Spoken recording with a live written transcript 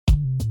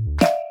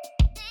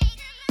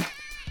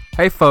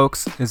Hey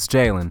folks, it's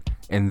Jalen,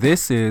 and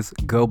this is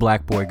Go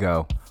Black Boy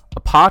Go,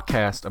 a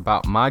podcast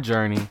about my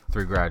journey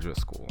through graduate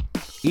school.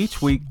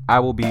 Each week, I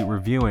will be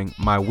reviewing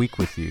my week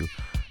with you,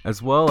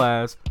 as well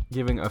as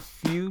giving a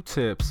few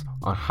tips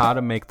on how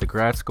to make the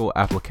grad school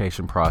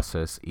application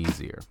process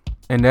easier.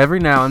 And every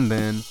now and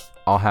then,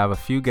 I'll have a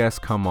few guests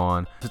come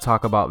on to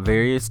talk about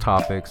various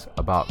topics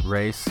about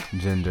race,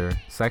 gender,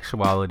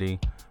 sexuality,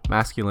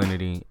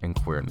 masculinity, and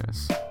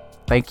queerness.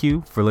 Thank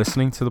you for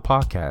listening to the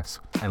podcast,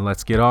 and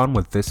let's get on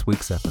with this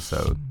week's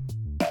episode.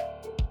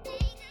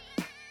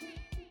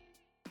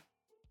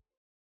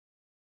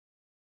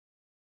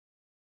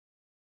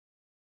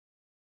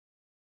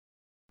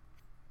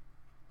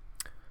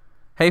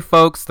 Hey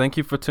folks, thank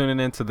you for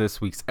tuning in to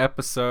this week's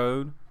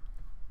episode.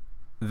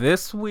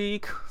 This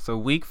week, so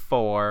week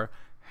 4,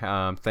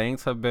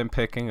 things have been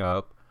picking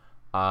up.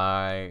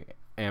 I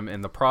am in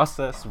the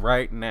process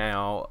right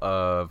now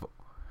of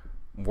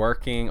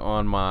working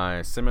on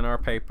my seminar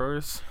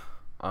papers,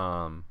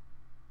 and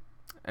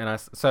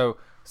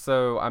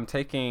I'm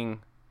taking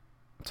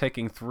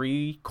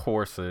 3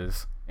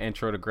 courses: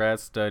 Intro to Grad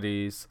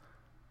Studies,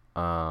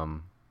 a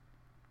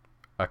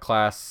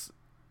class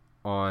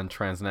on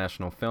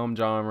transnational film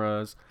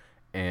genres,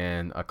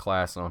 and a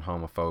class on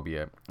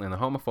homophobia. And the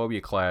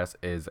homophobia class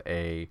is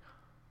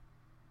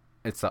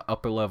it's an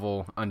upper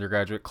level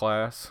undergraduate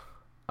class,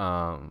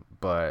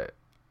 but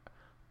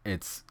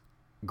it's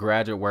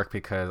graduate work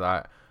because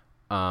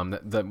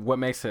what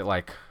makes it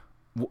like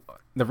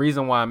the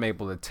reason why I'm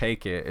able to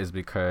take it is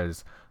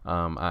because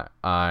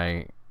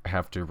I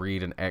have to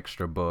read an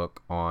extra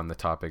book on the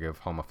topic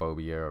of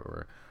homophobia,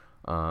 or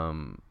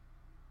and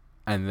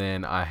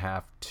then I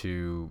have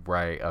to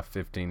write a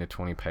 15 to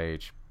 20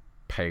 page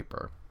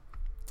paper.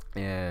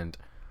 And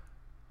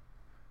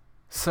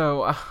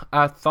so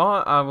I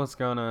thought I was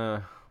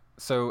gonna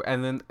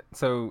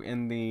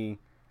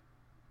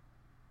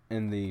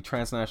in the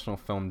transnational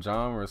film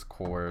genres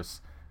course,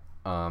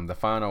 the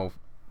final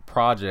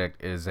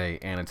project is a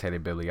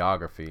annotated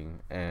bibliography,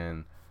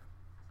 and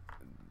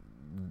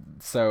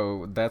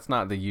so that's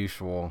not the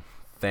usual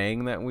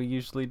thing that we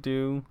usually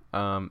do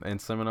in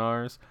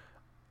seminars.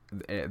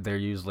 They're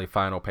usually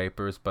final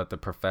papers, but the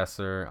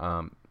professor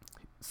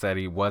said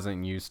he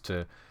wasn't used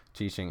to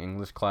teaching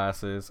English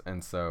classes,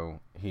 and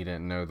so he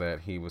didn't know that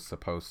he was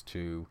supposed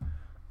to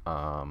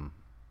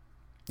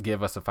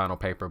give us a final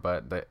paper,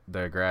 but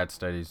the grad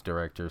studies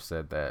director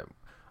said that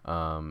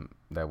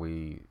that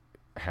we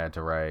had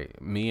to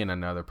write, me and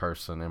another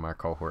person in my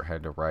cohort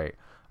had to write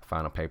a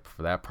final paper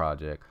for that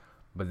project.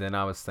 But then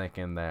I was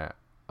thinking that,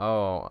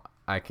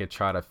 I could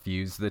try to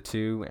fuse the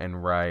two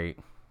and write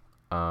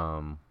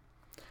a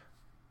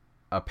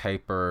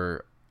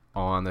paper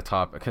on the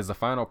topic, because the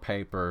final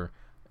paper,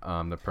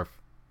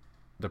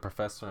 the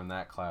professor in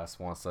that class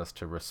wants us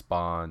to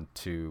respond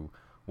to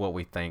what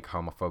we think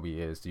homophobia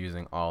is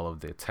using all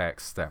of the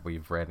texts that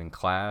we've read in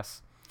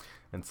class.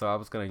 And so I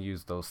was going to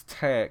use those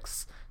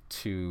texts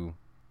to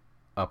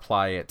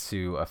apply it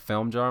to a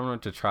film genre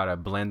to try to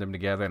blend them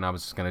together, and I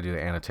was just going to do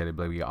the annotated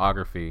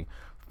bibliography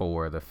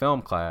for the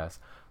film class.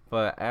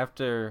 But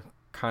after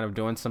kind of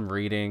doing some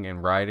reading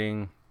and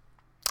writing,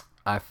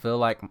 I feel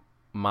like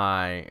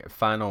my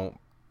final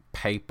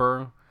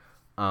paper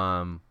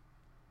I'm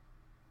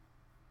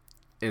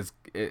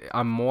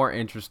more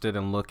interested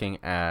in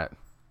looking at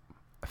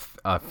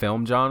a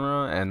film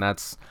genre, and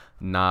that's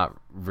not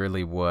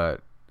really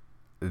what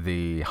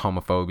the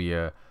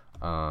homophobia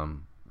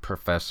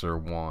professor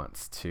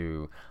wants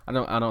to. I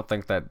don't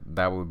think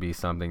that would be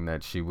something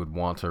that she would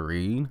want to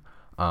read,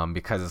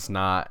 because it's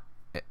not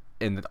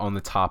on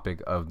the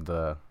topic of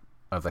the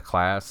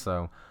class.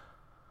 So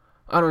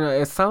I don't know.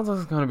 It sounds like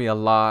it's going to be a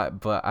lot,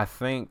 but I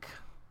think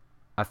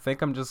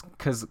I'm just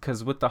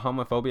because with the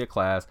homophobia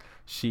class,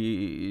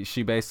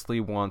 she basically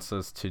wants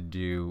us to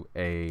do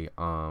a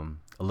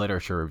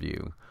literature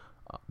review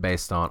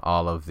based on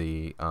all of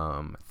the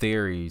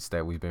theories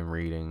that we've been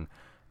reading.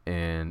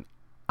 And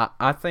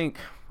I think,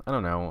 I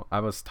don't know, I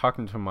was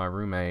talking to my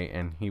roommate,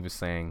 and he was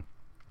saying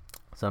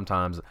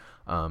sometimes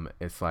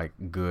it's like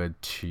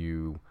good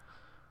to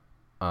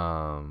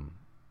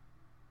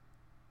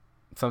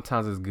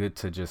sometimes it's good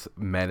to just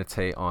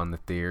meditate on the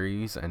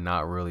theories and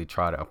not really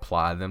try to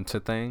apply them to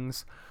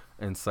things.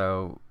 And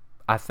so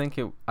I think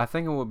it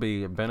would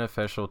be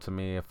beneficial to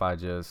me if I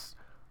just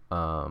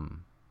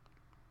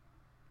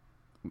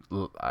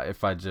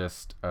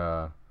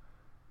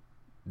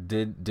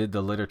did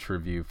the literature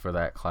review for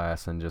that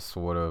class and just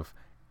sort of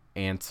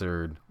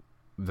answered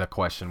the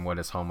question, what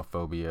is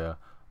homophobia,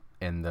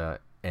 in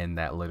that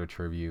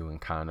literature review, and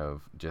kind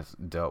of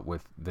just dealt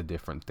with the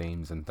different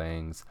themes and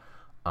things.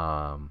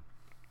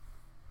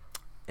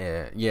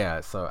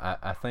 So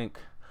I think,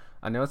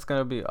 I know it's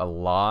going to be a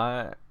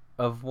lot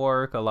of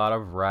work, a lot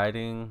of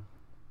writing,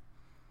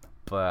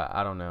 but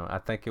I don't know. I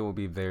think it will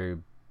be very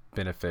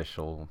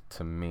beneficial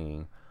to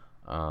me.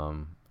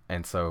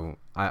 And so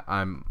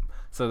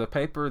so the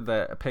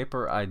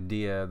paper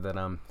idea that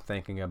I'm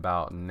thinking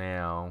about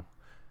now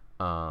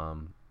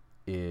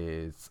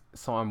is,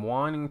 so I'm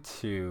wanting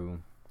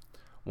to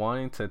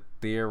wanting to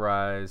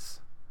theorize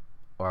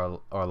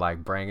or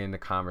like bring into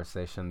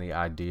conversation the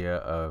idea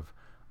of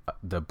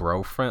the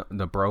bro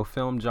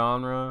film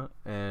genre.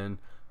 And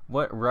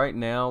what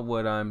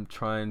I'm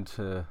trying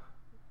to,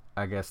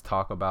 I guess,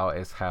 talk about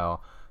is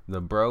how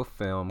the bro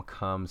film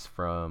comes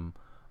from.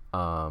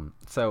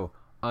 So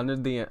under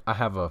the I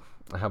have a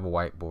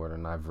whiteboard,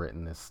 and I've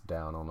written this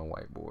down on a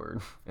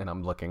whiteboard and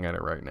I'm looking at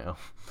it right now.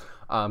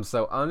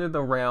 So under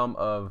the realm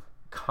of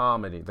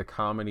comedy, the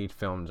comedy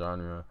film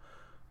genre,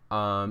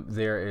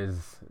 there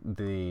is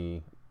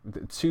the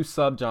two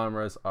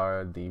subgenres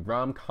are the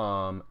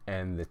rom-com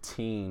and the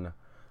teen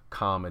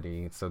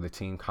comedy. So the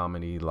teen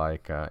comedy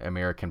like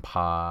American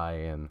Pie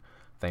and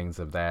things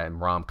of that, and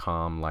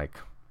rom-com like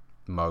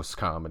most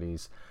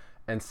comedies.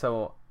 And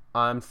so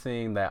I'm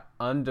seeing that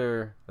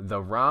under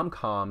the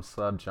rom-com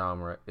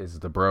subgenre is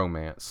the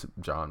bromance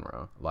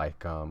genre,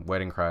 like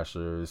Wedding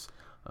Crashers,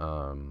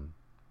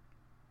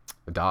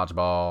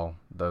 Dodgeball,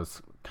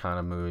 those kind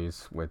of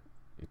movies with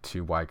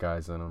two white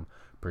guys in them,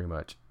 pretty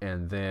much.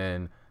 And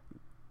then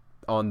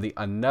on the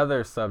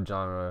another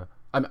subgenre,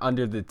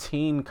 under the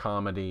teen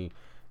comedy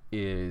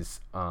is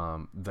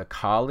the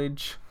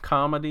college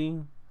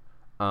comedy.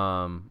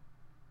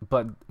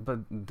 But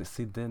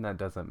see, then that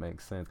doesn't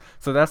make sense.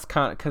 So that's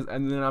kind of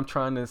and then I'm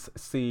trying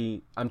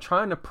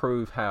to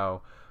prove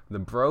how the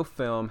bro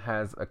film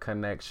has a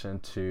connection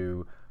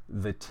to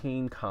the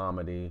teen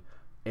comedy,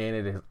 and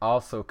it is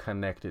also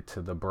connected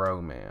to the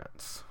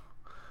bromance.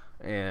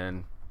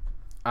 And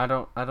I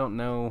don't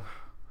know.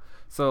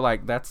 So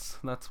like that's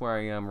where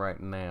I am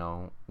right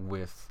now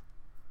with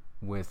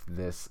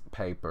this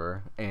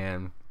paper,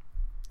 and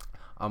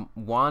I'm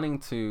wanting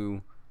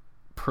to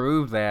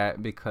prove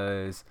that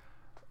because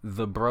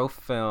the bro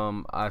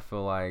film, I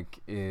feel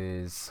like,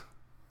 it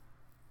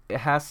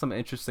has some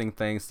interesting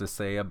things to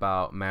say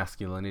about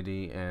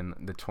masculinity in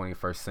the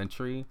 21st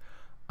century,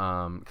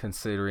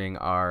 considering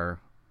our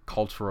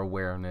cultural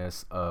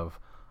awareness of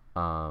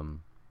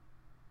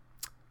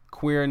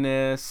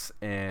queerness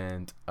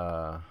and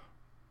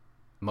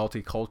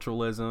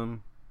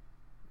multiculturalism.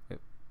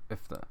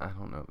 I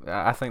don't know,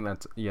 I think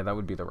that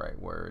would be the right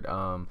word.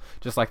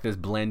 Just like this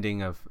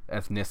blending of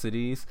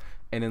ethnicities,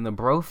 and in the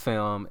bro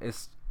film,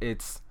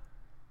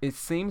 it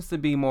seems to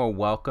be more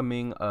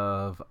welcoming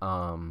of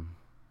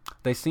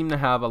they seem to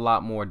have a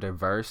lot more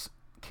diverse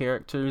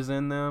characters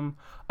in them,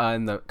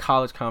 in the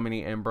college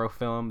comedy and bro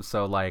film.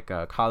 So like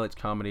college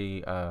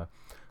comedy,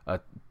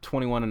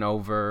 21 and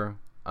over,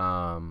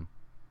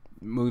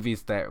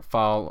 movies that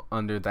fall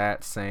under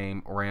that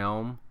same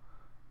realm,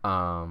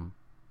 and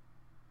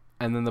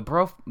then the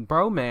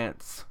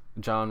bromance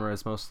genre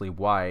is mostly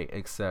white,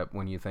 except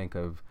when you think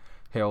of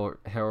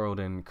Harold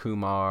and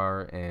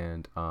Kumar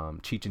and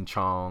Cheech and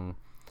Chong,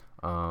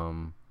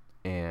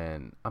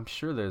 and I'm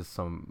sure there's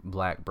some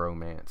black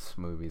bromance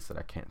movies that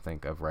I can't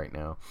think of right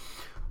now.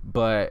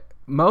 But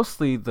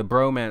mostly the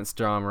bromance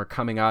genre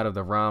coming out of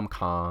the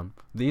rom-com.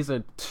 These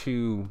are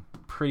two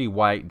pretty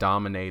white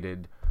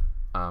dominated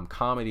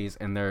comedies,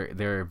 and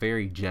they're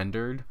very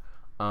gendered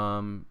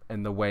in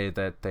the way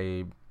that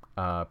they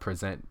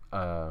present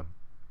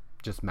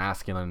just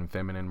masculine and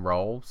feminine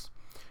roles.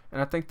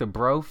 And I think the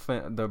bro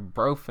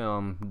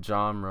film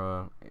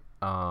genre,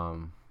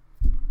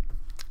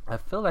 I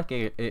feel like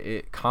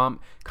it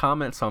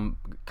comments on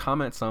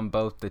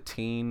both the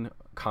teen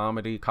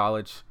comedy,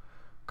 college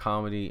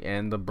comedy,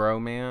 and the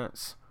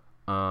bromance,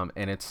 and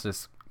it's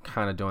just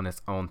kind of doing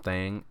its own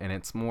thing, and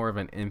it's more of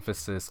an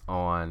emphasis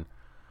on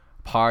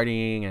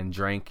partying and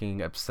drinking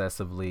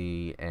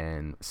obsessively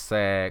and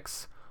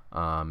sex,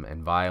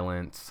 and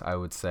violence, I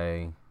would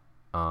say,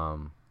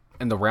 in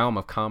the realm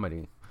of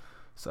comedy.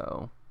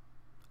 So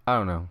I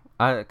don't know,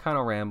 I kind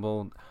of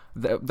rambled.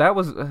 That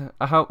was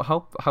I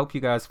hope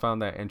you guys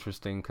found that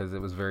interesting, because it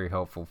was very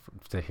helpful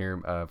to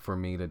hear, for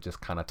me to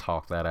just kind of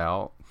talk that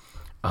out.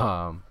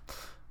 And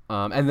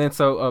then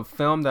so a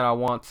film that I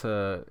want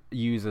to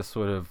use as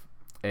sort of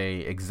a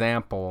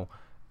example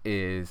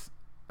is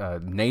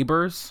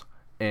Neighbors,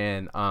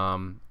 and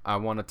I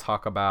want to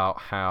talk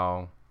about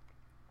how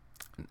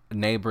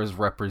Neighbors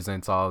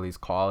represents all these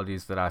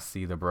qualities that I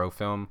see the bro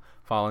film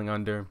falling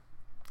under,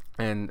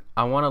 and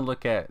I want to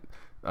look at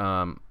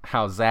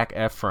how Zac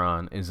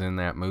Efron is in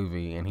that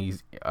movie, and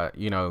he's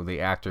the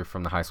actor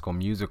from the High School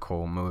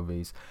Musical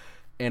movies,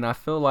 and I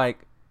feel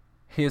like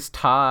his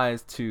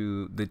ties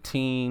to a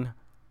teen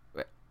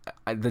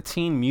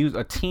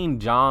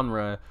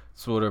genre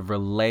sort of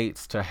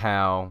relates to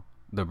how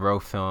the bro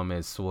film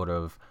is sort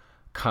of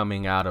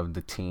coming out of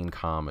the teen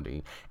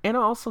comedy. And I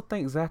also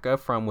think Zac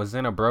Efron was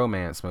in a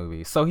bromance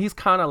movie, so he's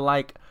kind of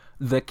like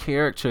the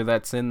character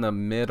that's in the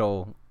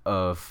middle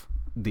of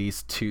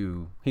these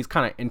two. He's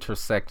kind of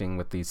intersecting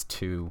with these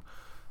two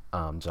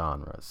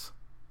genres.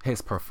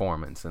 His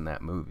performance in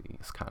that movie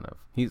is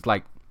he's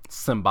like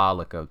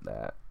symbolic of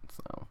that.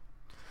 So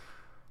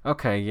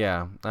okay,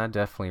 yeah, I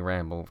definitely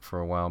rambled for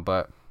a while,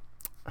 but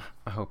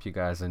I hope you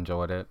guys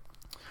enjoyed it.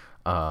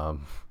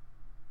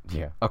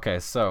 Yeah, okay,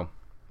 so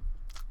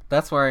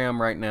that's where I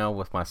am right now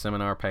with my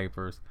seminar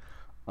papers.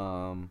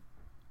 And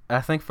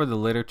I think for the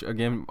literature,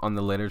 again, on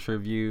the literature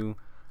review,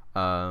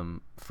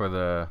 for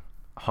the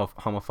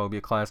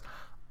homophobia class,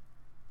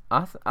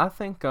 I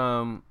think it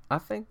will, I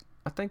think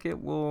it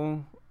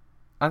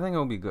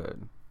will be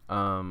good,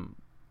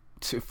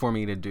 for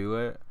me to do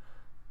it,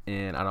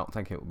 and I don't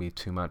think it will be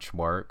too much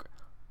work.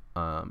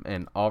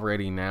 And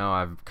already now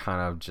I've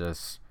kind of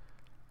just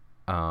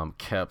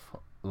kept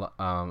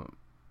um,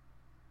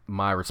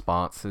 my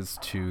responses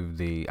to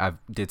the. I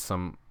did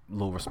some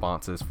little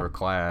responses for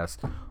class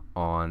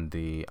on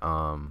the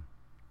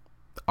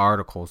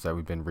articles that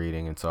we've been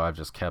reading, and so I've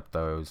just kept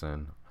those,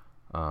 and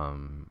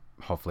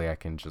hopefully I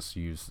can just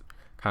use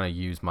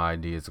my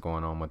ideas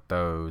going on with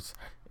those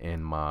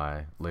in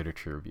my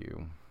literature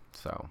review.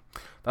 So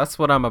that's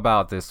what I'm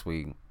about this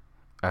week.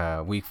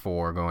 Week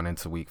 4 going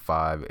into week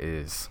 5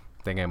 is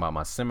thinking about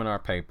my seminar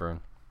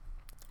paper.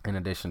 In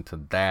addition to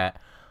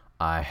that,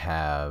 I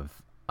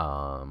have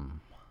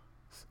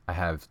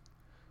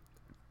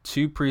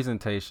 2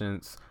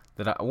 presentations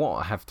that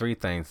I have 3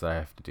 things that I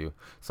have to do.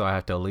 So I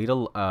have to lead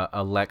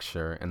a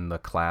lecture in the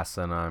class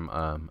that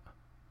I'm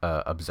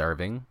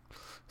observing.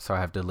 So I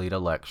have to lead a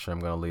lecture. I'm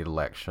going to lead a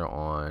lecture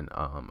on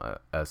on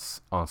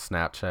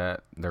Snapchat.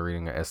 They're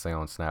reading an essay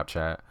on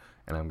Snapchat,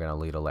 and I'm going to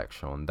lead a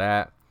lecture on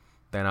that.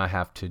 Then I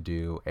have to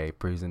do a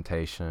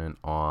presentation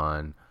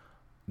on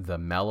the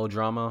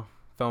melodrama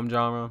film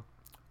genre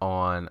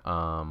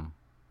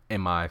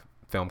in my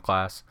film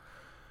class.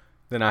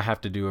 Then I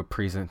have to do a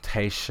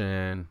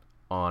presentation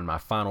on my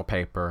final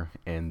paper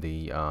in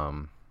the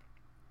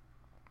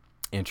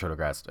Intro to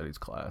Grad Studies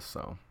class.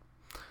 So,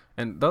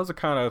 and those are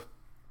kind of,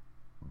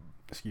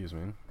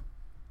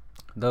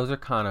 those are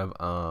kind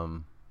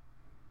of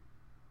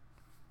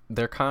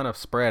they're kind of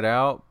spread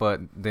out,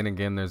 but then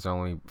again, there's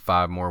only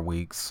 5 more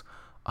weeks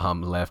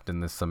left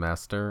in this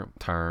semester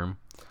term.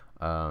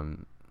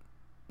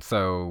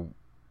 So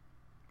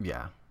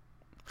yeah.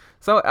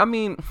 So I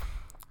mean,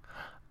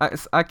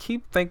 I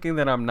keep thinking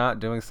that I'm not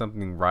doing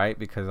something right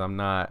because I'm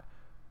not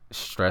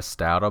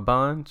stressed out a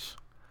bunch.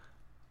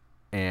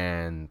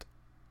 And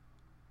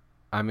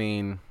I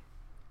mean,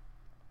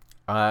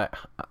 I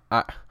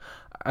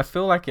I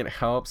feel like it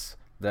helps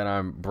that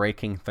I'm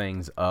breaking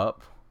things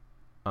up.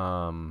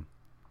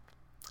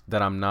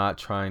 That I'm not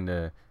trying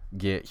to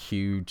get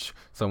huge.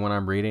 So when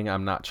I'm reading,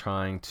 I'm not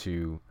trying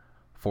to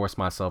force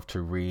myself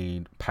to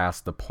read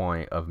past the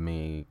point of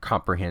me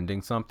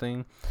comprehending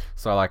something.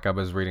 So like I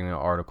was reading an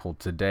article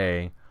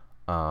today,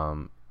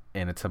 and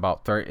it's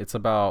about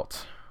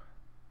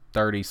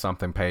 30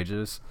 something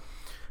pages,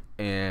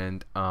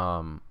 and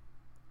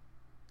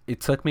it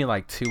took me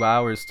like 2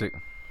 hours to.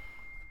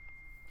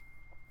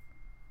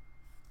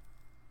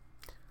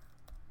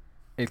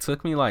 It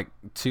took me like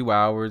 2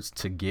 hours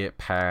to get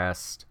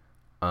past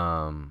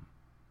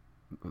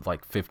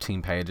like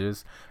 15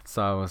 pages.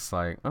 So I was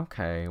like,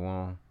 okay,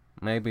 well,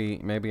 maybe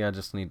I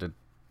just need to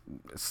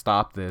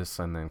stop this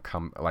and then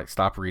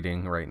stop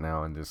reading right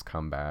now and just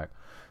come back.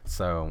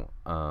 So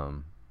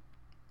and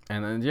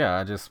then yeah,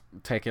 I just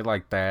take it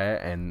like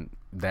that, and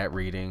that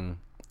reading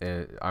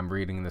I'm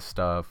reading this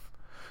stuff.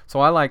 So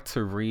I like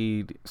to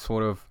read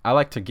I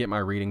like to get my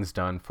readings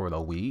done for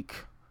the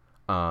week.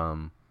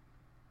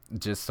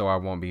 Just so I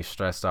won't be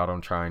stressed out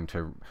on trying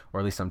to, or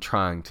at least I'm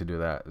trying to do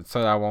that, so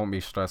that I won't be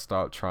stressed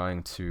out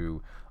trying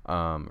to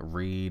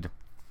read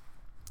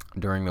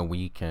during the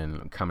week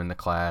and come into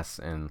class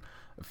and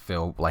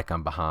feel like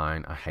I'm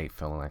behind. I hate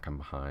feeling like I'm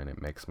behind.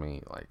 It makes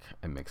me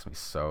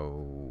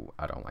so,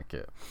 I don't like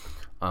it.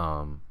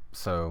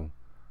 So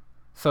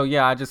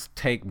yeah, I just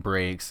take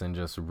breaks and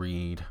just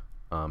read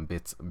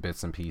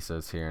bits and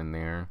pieces here and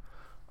there,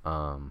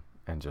 and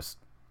just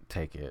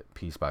take it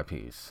piece by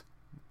piece.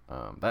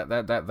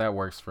 That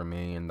works for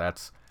me, and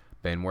that's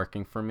been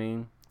working for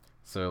me.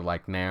 So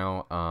like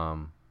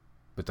now,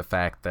 with the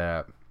fact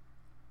that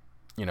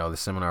the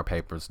seminar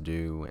paper's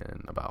due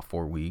in about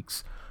 4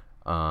 weeks,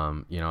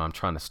 I'm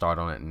trying to start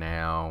on it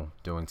now.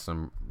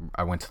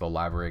 I went to the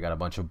library, got a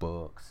bunch of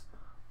books,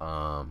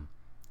 and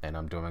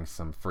I'm doing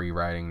some free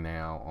writing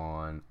now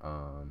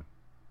on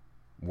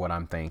what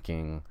I'm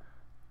thinking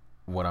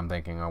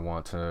I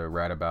want to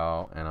write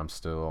about, and I'm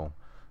still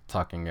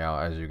talking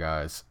out, as you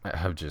guys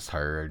have just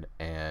heard.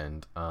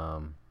 And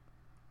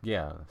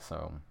yeah,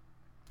 so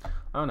I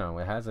don't know,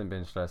 it hasn't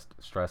been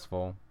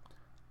stressful,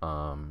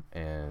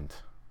 and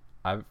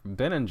I've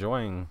been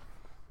enjoying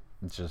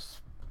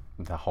just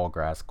the whole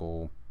grad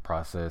school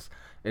process.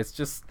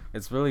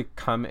 It's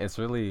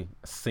really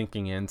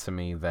sinking into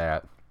me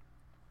that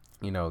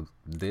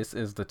this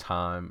is the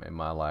time in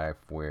my life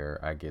where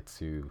I get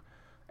to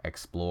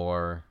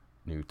explore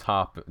new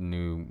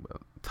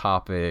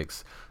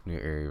topics, new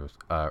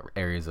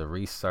areas of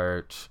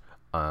research,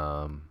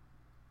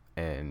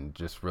 and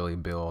just really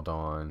build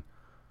on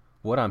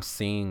what I'm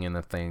seeing in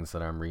the things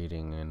that I'm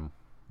reading, and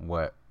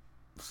what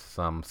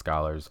some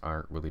scholars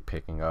aren't really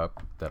picking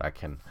up that I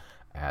can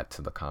add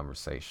to the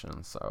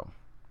conversation. So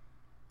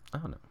I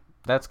don't know.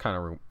 That's kind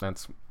of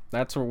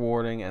that's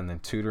rewarding, and then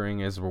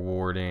tutoring is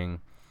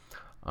rewarding.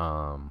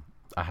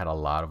 I had a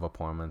lot of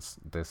appointments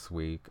this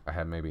week. I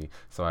had maybe,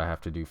 so I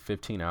have to do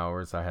 15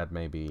 hours. I had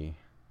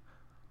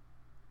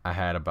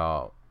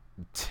about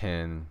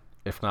 10,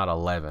 if not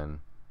 11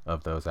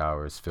 of those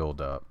hours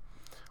filled up.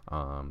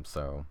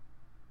 So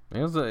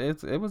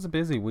it was a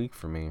busy week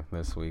for me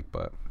this week,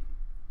 but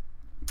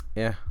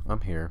yeah,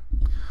 I'm here.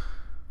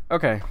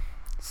 Okay,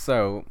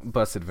 so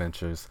bus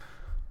adventures.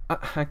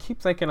 I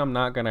keep thinking I'm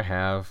not gonna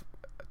have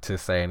to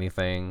say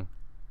anything.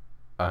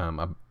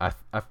 I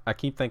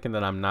keep thinking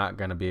that I'm not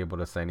gonna be able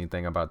to say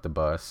anything about the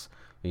bus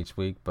each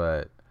week,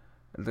 but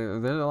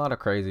there's a lot of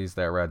crazies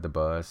that ride the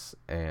bus,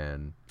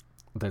 and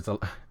there's a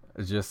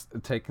just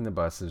taking the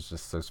bus is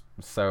just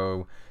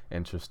so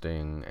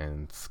interesting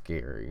and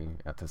scary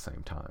at the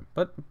same time,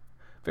 but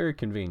very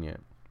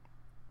convenient.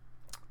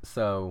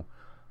 So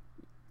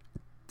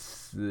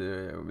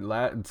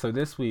so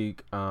this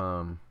week,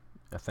 I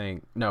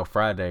think no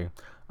Friday,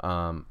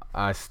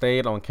 I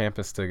stayed on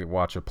campus to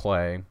watch a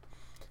play,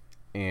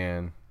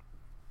 and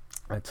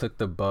I took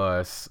the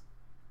bus,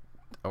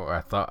 or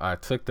I thought I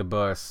took the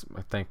bus,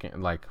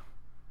 thinking like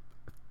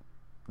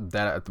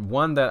that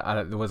one that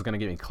I was gonna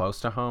get me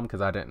close to home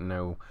because I didn't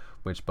know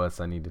which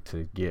bus I needed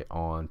to get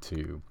on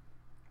to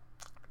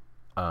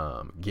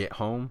get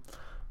home.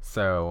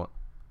 So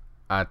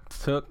I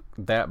took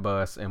that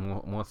bus,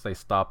 and once they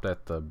stopped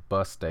at the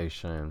bus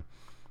station,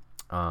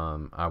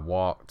 I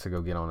walked to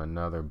go get on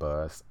another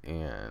bus,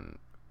 and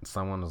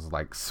someone was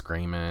like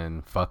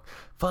screaming, fuck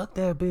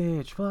that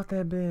bitch, fuck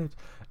that bitch,"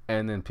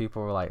 and then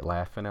people were like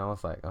laughing. I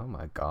was like, "Oh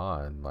my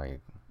god,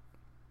 like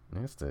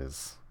this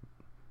is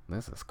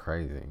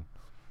crazy."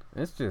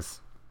 It's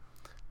just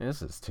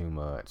this is too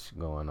much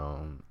going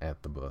on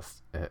at the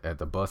bus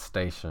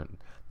station,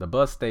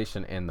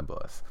 and the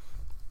bus.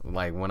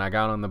 Like when I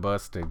got on the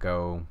bus to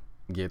go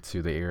get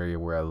to the area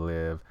where I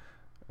live,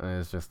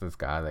 it's just this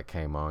guy that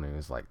came on and he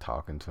was like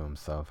talking to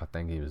himself. I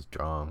think he was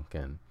drunk,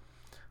 and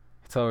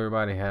he told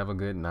everybody have a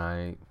good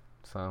night.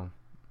 So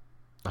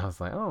I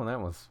was like, oh, that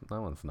one's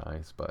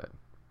nice, but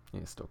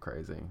he's still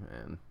crazy.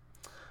 And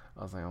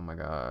I was like, oh my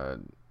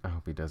god, I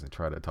hope he doesn't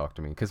try to talk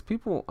to me, because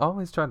people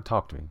always try to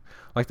talk to me.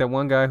 Like that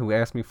one guy who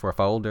asked me for a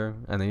folder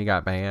and then he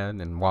got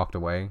mad and walked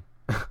away.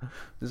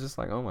 It's just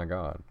like, oh my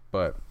god.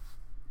 But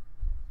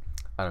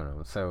I don't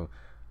know. So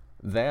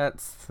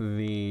that's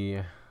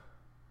the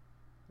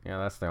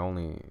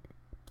only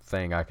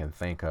thing I can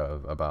think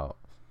of about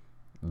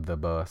the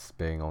bus,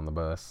 being on the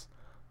bus.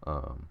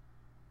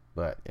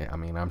 But I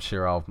mean, I'm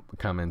sure I'll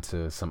come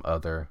into some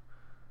other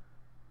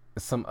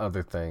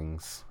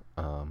things,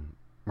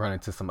 run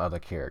into some other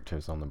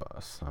characters on the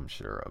bus. I'm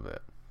sure of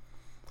it.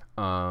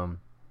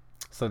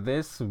 So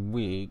this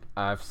week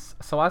I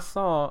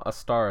saw A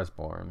Star Is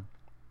Born,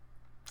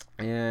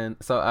 and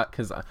so I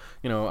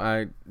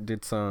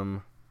did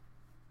some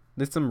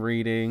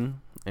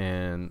reading,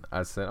 and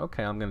I said,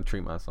 okay, I'm gonna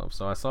treat myself.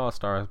 So I saw A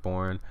Star Is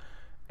Born,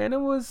 and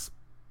it was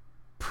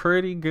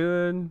pretty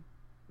good.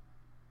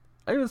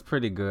 I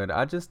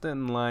just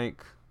didn't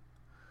like.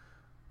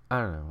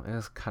 I don't know. It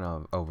was kind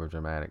of over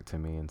dramatic to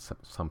me in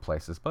some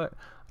places, but I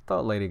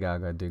thought Lady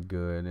Gaga did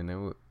good, and it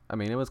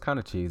was kind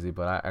of cheesy,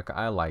 but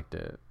I liked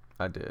it.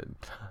 I did.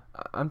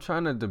 I'm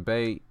trying to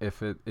debate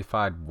if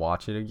I'd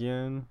watch it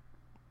again.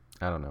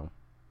 I don't know.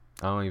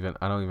 I don't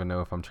even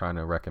know if I'm trying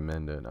to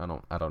recommend it. I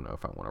don't know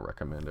if I want to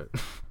recommend it.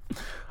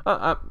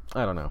 I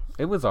don't know.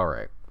 It was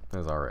alright.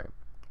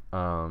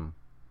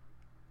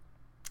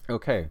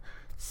 Okay,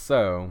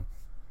 so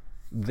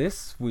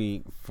this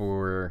week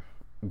for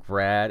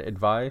grad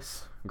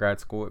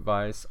school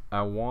advice,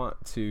 I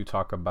want to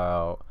talk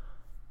about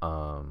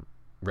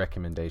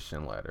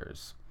recommendation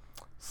letters.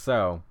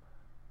 So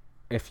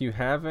if you're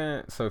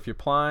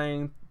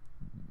applying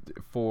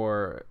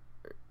for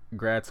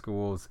grad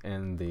schools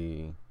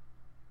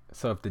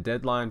so if the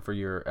deadline for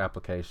your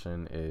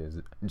application is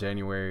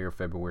January or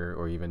February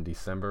or even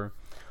December,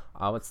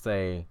 I would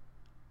say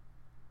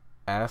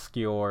ask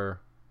 2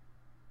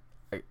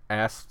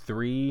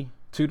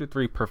 to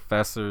 3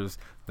 professors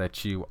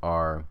that you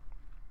are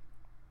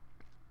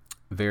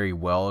very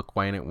well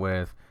acquainted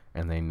with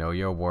and they know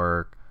your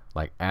work.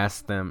 Like,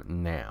 ask them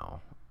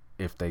now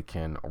if they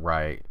can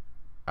write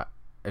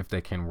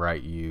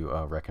you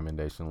a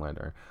recommendation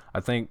letter. I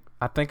think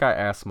I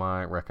asked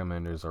my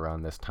recommenders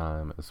around this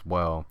time as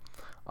well,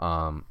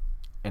 and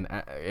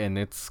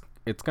it's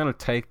gonna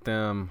take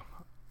them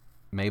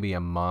maybe a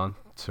month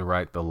to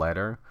write the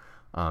letter,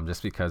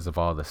 just because of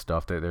all the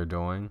stuff that they're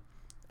doing,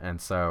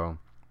 and so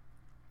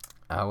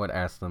I would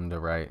ask them to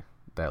write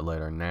that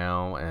letter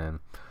now. And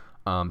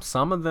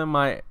some of them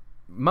I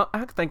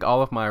think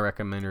all of my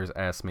recommenders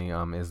ask me,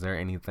 is there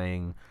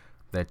anything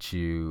that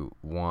you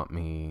want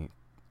me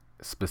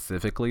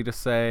specifically to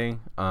say?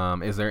 Are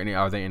there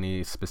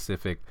any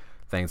specific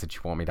things that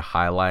you want me to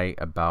highlight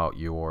about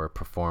your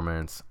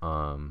performance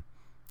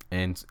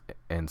in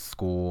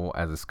school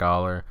as a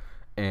scholar?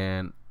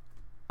 And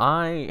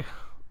I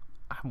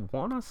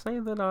want to say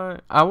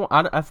that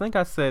I think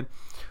I said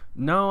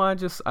no. I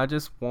just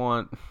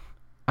want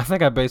I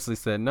think I basically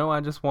said no.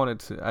 I just wanted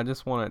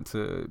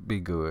to be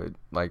good,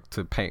 like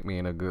to paint me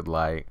in a good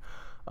light,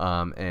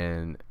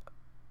 and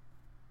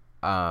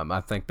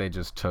I think they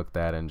just took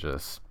that and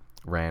just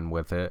ran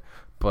with it.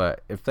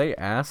 But if they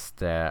ask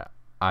that,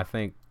 I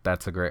think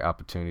that's a great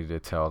opportunity to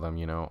tell them,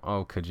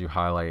 oh, could you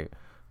highlight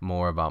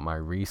more about my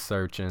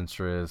research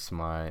interests,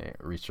 my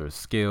research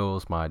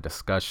skills, my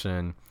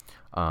discussion,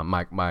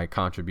 my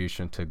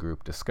contribution to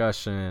group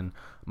discussion,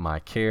 my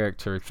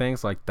character,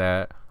 things like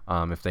that.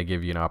 If they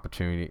give you an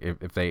opportunity,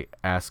 if they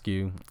ask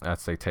you,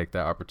 I'd say take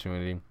that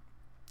opportunity.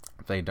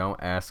 If they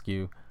don't ask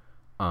you,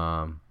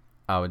 I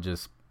would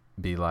just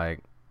be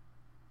like,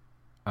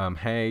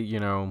 hey,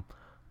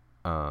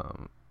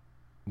 um,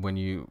 when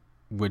you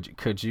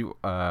could you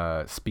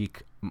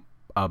speak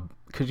a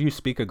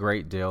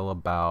great deal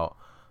about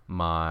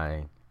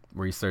my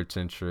research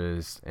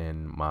interests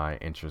and my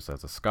interests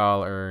as a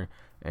scholar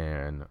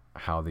and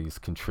how these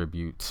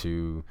contribute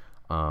to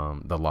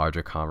the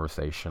larger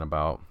conversation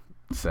about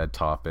said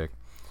topic.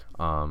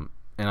 And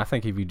I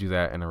think if you do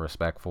that in a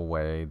respectful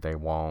way, they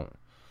won't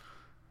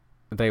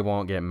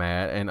get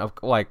mad. And of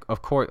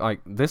course,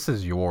 like this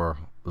is your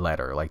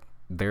letter. Like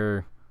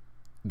they're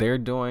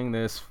doing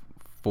this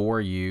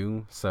for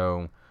you,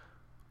 so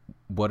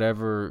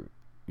whatever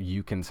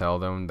you can tell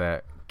them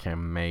that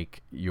can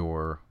make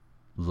your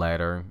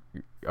letter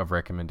of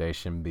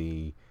recommendation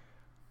be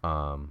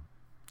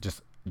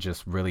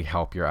just really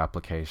help your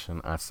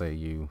application, I say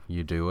you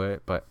do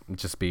it, but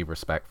just be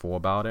respectful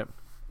about it.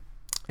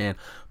 And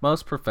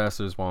most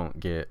professors won't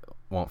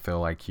feel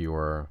like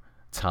you're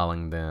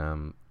telling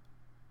them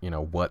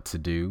what to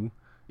do,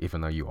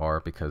 even though you are,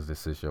 because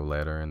this is your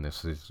letter and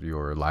this is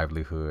your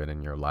livelihood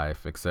and your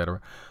life, etc.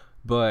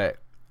 But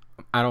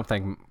I don't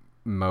think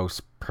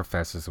most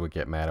professors would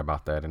get mad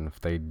about that, and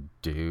if they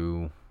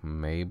do,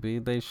 maybe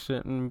they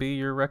shouldn't be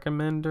your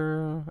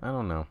recommender. I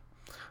don't know.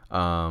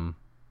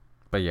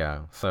 But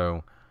yeah,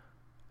 so,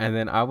 and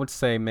then I would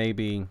say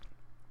maybe,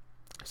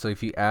 so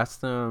if you ask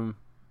them,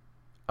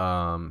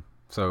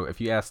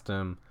 if you ask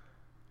them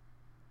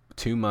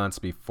 2 months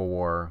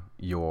before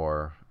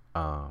your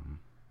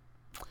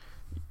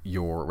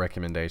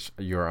recommendation,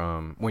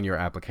 when your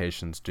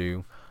application's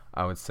due,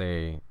 I would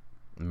say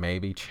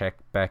maybe check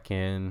back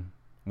in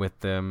with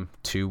them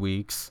 2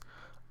 weeks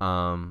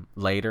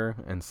later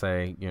and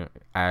say,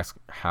 ask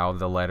how's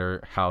the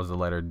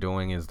letter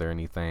doing? Is there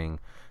anything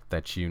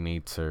that you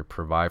need to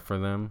provide for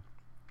them?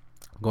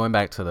 Going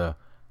back to the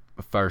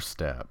first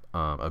step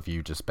of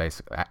you just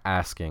basically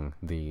asking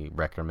the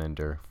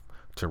recommender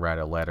to write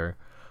a letter,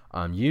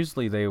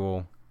 usually they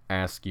will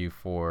ask you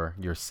for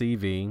your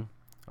CV,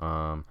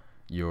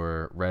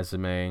 your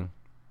resume,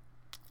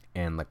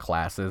 and the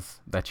classes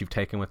that you've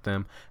taken with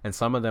them. And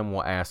some of them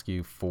will ask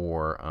you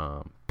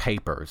for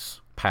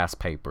past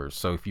papers.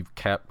 So if you've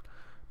kept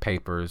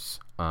papers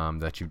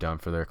that you've done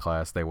for their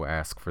class, they will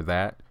ask for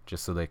that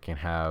just so they can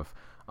have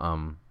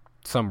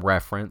some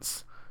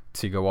reference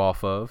to go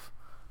off of.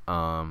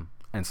 And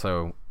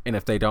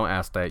if they don't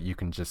ask that, you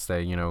can just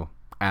say,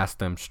 ask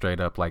them straight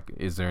up, like,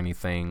 is there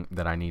anything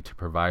that I need to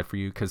provide for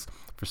you? Because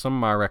for some of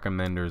my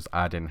recommenders,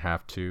 I didn't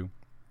have to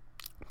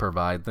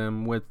provide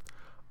them with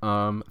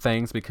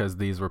things, because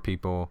these were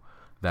people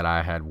that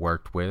I had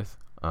worked with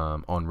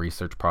on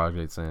research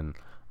projects, and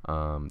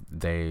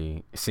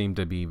they seemed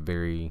to be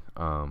very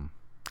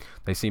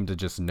they seemed to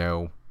just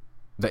know,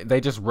 they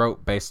just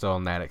wrote based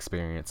on that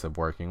experience of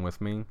working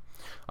with me,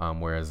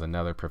 whereas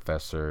another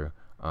professor,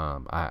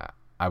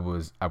 I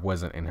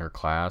wasn't in her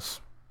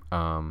class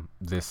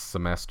this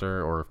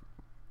semester or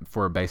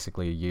for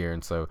basically a year,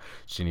 and so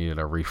she needed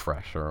a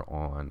refresher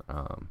on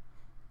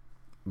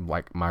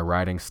like my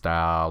writing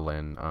style,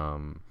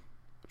 and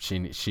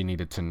she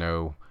needed to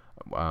know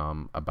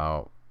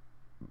about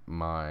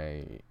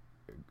my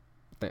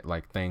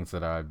things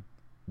that I've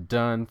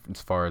done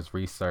as far as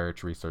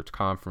research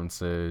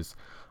conferences,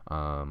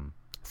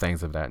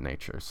 things of that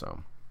nature.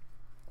 So,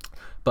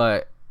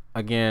 but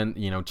again,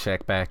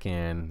 check back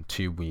in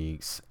 2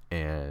 weeks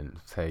and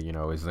say,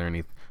 is there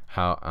any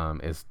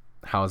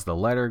how's the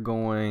letter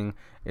going?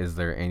 Is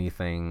there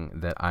anything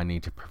that I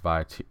need to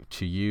provide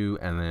to you?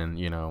 And then,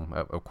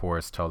 of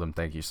course, tell them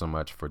thank you so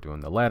much for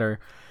doing the letter.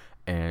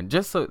 And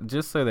just so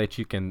that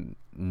you can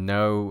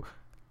know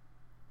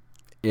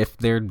if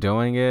they're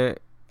doing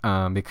it,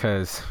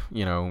 because,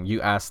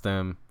 you asked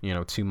them,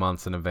 2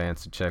 months in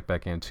advance to check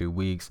back in 2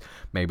 weeks.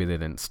 Maybe they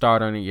didn't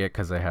start on it yet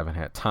because they haven't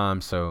had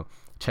time. So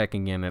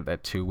checking in at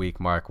that 2 week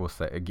mark will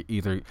say,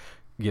 either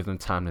give them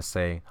time to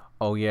say,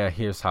 oh yeah,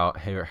 here's how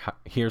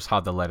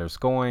the letter's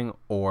going,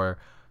 or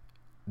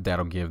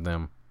that'll give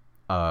them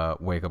a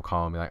wake up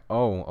call and be like,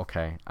 oh,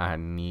 okay, I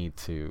need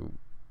to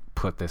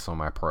put this on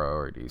my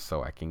priorities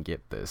so I can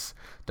get this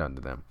done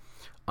to them.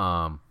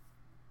 A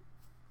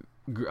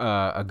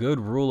good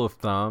rule of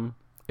thumb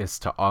is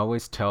to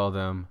always tell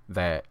them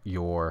that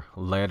your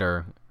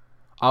letter,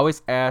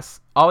 always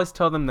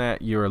tell them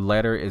that your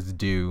letter is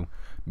due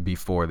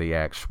before the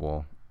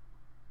actual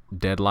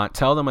deadline.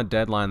 Tell them a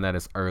deadline that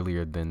is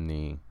earlier than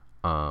the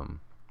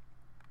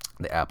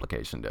the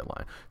application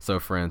deadline. So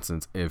for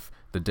instance, if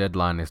the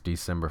deadline is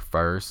December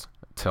 1st,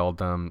 tell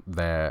them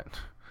that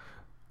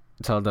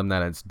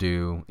it's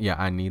due. Yeah,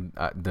 I need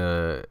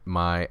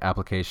my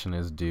application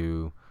is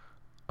due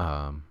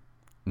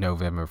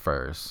November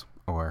 1st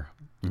or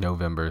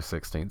November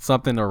 16th,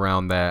 something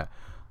around that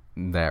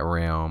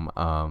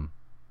realm.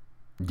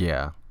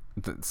 Yeah.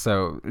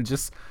 So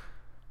just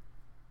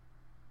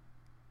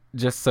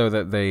so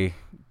that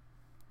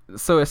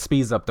so it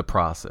speeds up the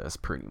process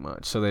pretty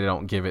much, so they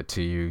don't give it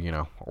to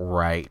you,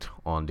 right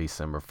on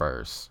December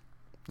 1st.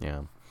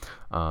 Yeah.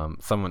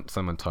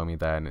 Someone told me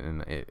that,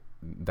 and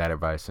that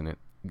advice, and it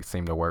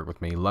seemed to work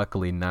with me.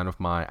 Luckily, none of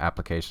my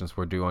applications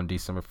were due on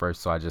December 1st,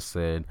 so I just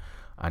said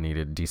I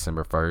needed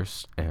December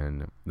 1st,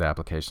 and the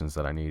applications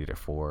that I needed it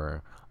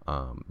for,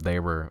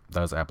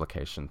 those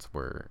applications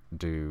were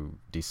due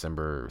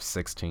December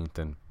 16th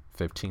and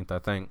 15th, I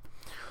think.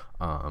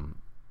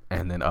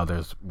 And then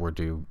others were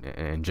due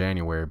in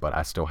January, but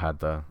I still had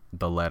the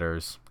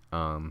letters.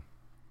 And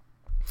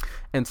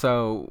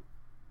so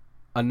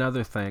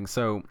another thing,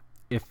 so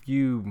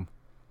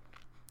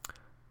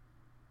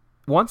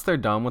once they're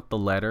done with the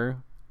letter,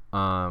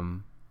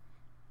 my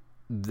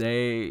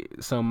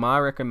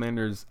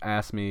recommenders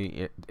asked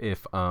me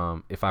if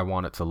I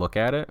wanted to look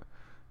at it,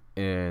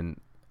 and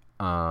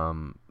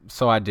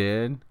so I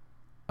did.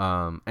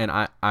 And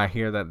I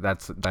hear that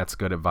that's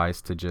good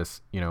advice to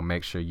just,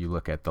 make sure you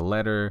look at the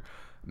letter,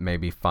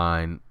 maybe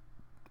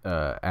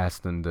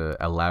ask them to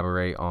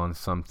elaborate on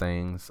some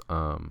things.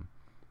 And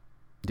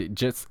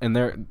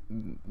they're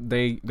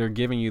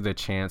giving you the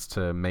chance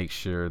to make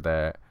sure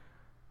that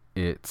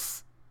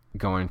it's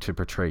going to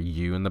portray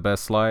you in the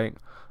best light.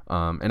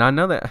 And I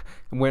know that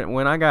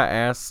when I got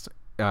asked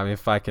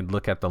if I could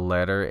look at the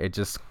letter, it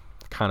just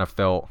kind of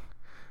felt,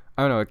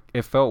 I don't know,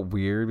 it felt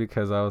weird,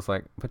 because I was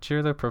like, but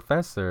you're the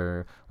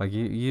professor, like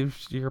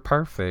you're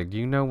perfect,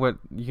 you know what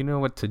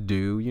to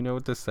do, you know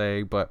what to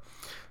say. But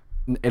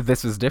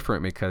this is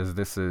different, because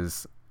this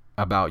is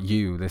about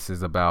you, this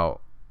is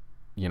about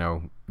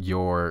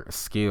your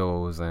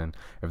skills, and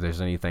if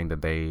there's anything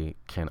that they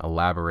can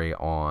elaborate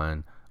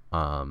on,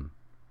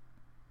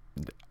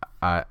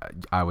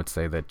 I would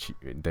say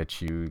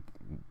that you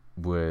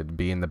would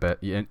be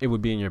it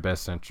would be in your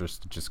best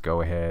interest to just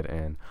go ahead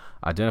and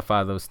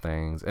identify those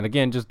things, and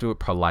again, just do it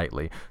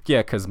politely. Yeah,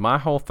 because my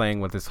whole thing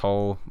with this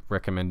whole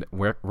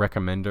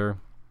recommender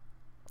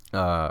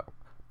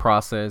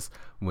process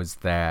was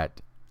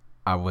that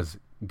I was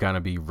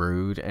gonna be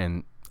rude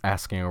and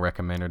asking a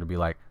recommender to be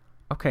like,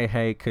 okay,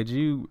 hey, could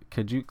you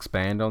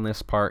expand on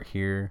this part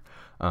here?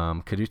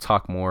 Could you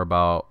talk more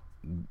about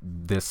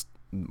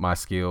my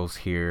skills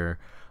here?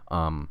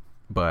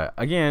 But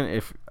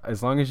again,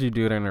 as long as you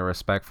do it in a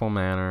respectful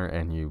manner,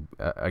 and you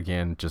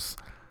again just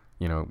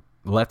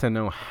let them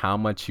know how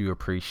much you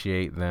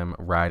appreciate them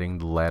writing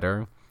the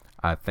letter,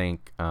 I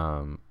think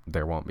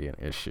there won't be an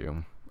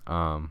issue.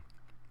 And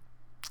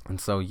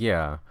so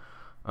yeah,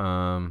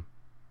 so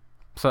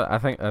I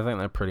think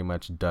that pretty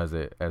much does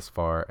it as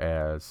far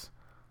as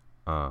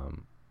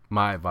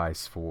my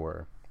advice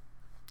for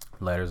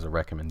letters of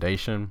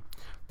recommendation.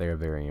 They are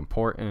very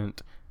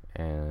important,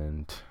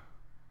 and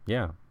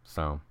yeah,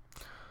 so.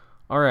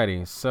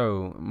 Alrighty,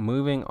 so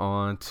moving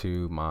on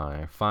to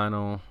my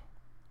final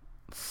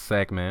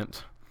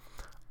segment.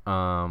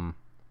 So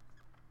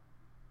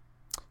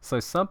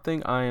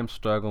something I am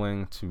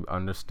struggling to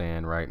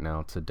understand right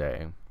now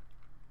today,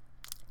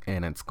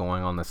 and it's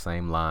going on the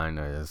same line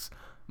as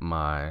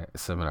my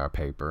seminar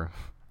paper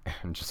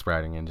and just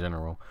writing in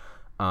general.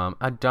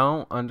 I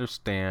don't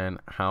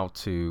understand how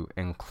to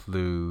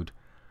include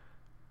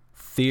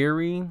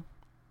theory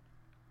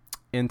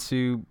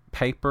into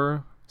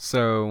paper.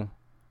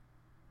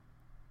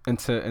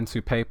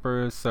 Into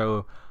paper.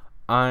 So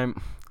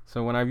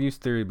when I've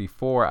used theory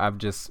before, I've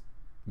just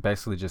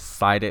basically just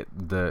cited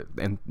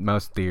in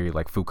most theory,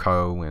 like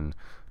Foucault and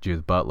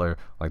Judith Butler,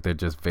 like they're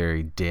just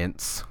very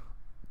dense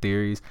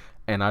theories,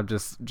 and I've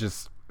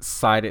just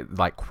cited,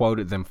 like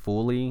quoted them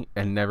fully,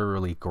 and never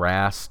really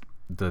grasped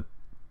the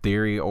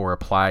theory or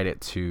applied it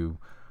to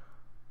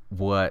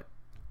what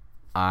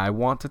I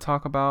want to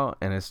talk about,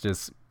 and it's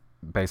just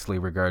basically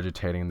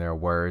regurgitating their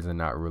words and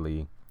not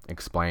really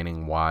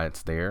explaining why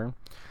it's there.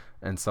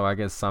 And so I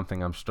guess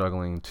something I'm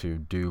struggling to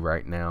do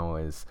right now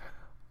is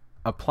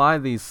apply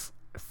these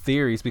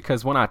theories,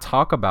 because when I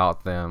talk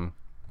about them,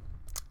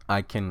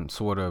 I can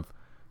sort of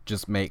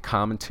just make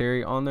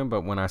commentary on them,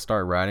 but when I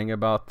start writing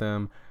about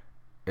them,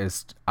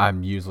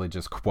 I'm usually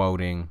just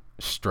quoting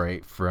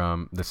straight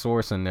from the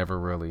source and never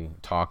really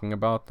talking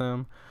about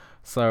them.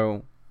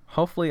 So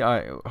hopefully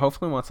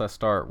once I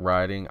start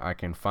writing, I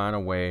can find a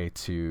way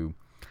to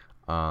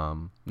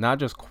not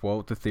just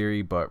quote the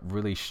theory, but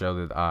really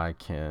show that I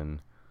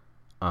can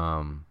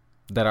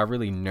that I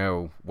really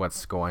know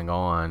what's going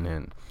on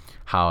and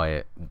how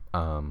it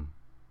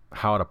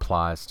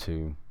applies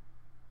to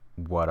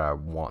what I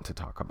want to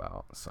talk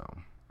about. So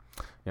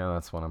yeah,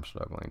 that's what I'm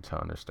struggling to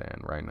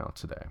understand right now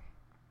today.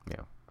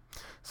 Yeah.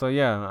 So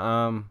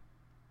yeah,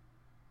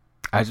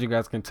 as you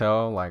guys can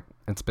tell, like,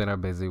 it's been a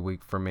busy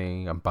week for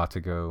me. I'm about to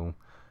go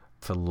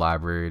to the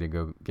library to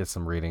go get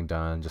some reading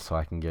done just so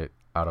I can get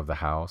out of the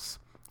house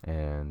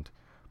and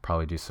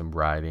probably do some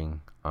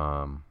writing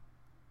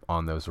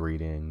on those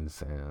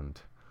readings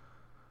and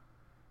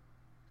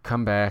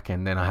come back,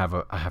 and then I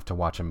have to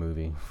watch a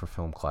movie for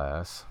film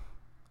class.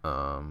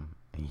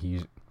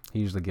 He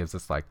usually gives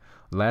us, like,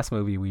 last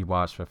movie we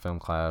watched for film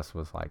class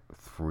was like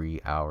 3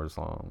 hours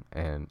long,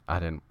 and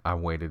I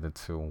waited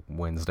until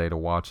Wednesday to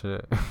watch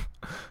it.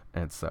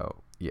 And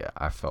so yeah,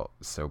 I felt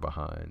so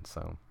behind,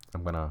 so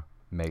I'm gonna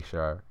make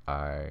sure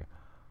I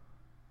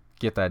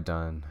get that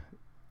done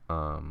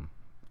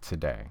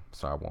today,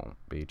 so I won't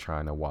be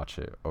trying to watch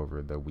it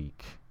over the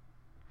week.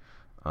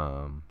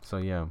 So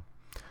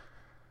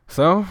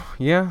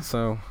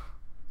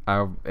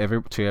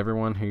to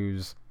everyone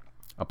who's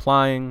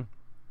applying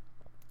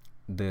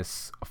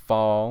this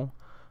fall,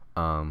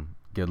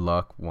 good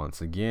luck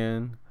once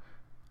again.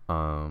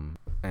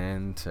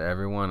 And to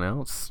everyone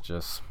else,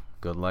 just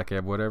good luck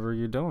at whatever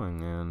you're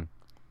doing. And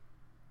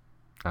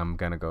I'm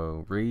gonna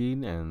go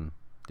read and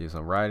do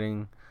some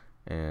writing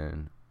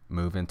and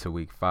move into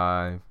week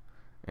 5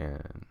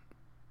 and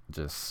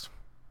just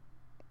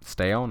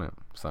stay on it.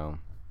 So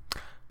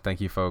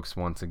thank you folks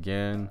once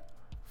again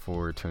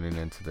for tuning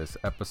into this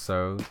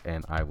episode,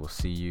 and I will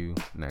see you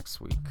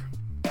next week.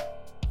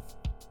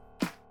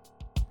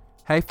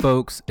 Hey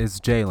folks, it's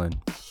Jalen.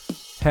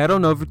 Head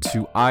on over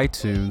to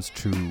iTunes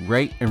to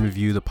rate and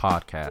review the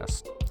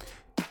podcast.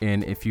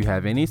 And if you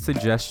have any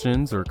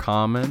suggestions or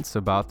comments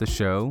about the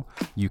show,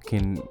 you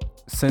can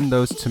send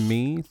those to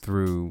me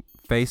through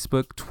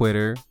Facebook,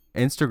 Twitter,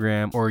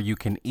 Instagram, or you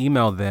can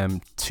email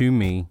them to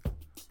me.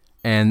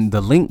 And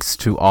the links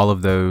to all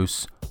of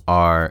those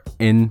are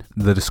in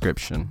the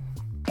description.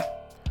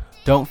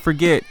 Don't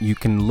forget, you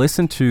can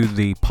listen to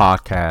the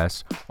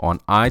podcast on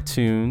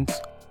iTunes,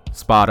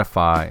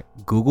 Spotify,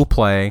 Google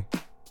Play,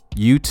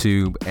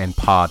 YouTube, and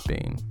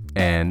Podbean.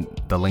 And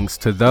the links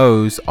to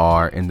those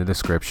are in the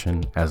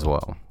description as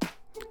well.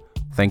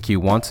 Thank you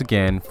once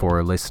again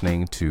for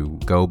listening to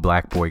Go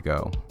Black Boy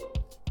Go.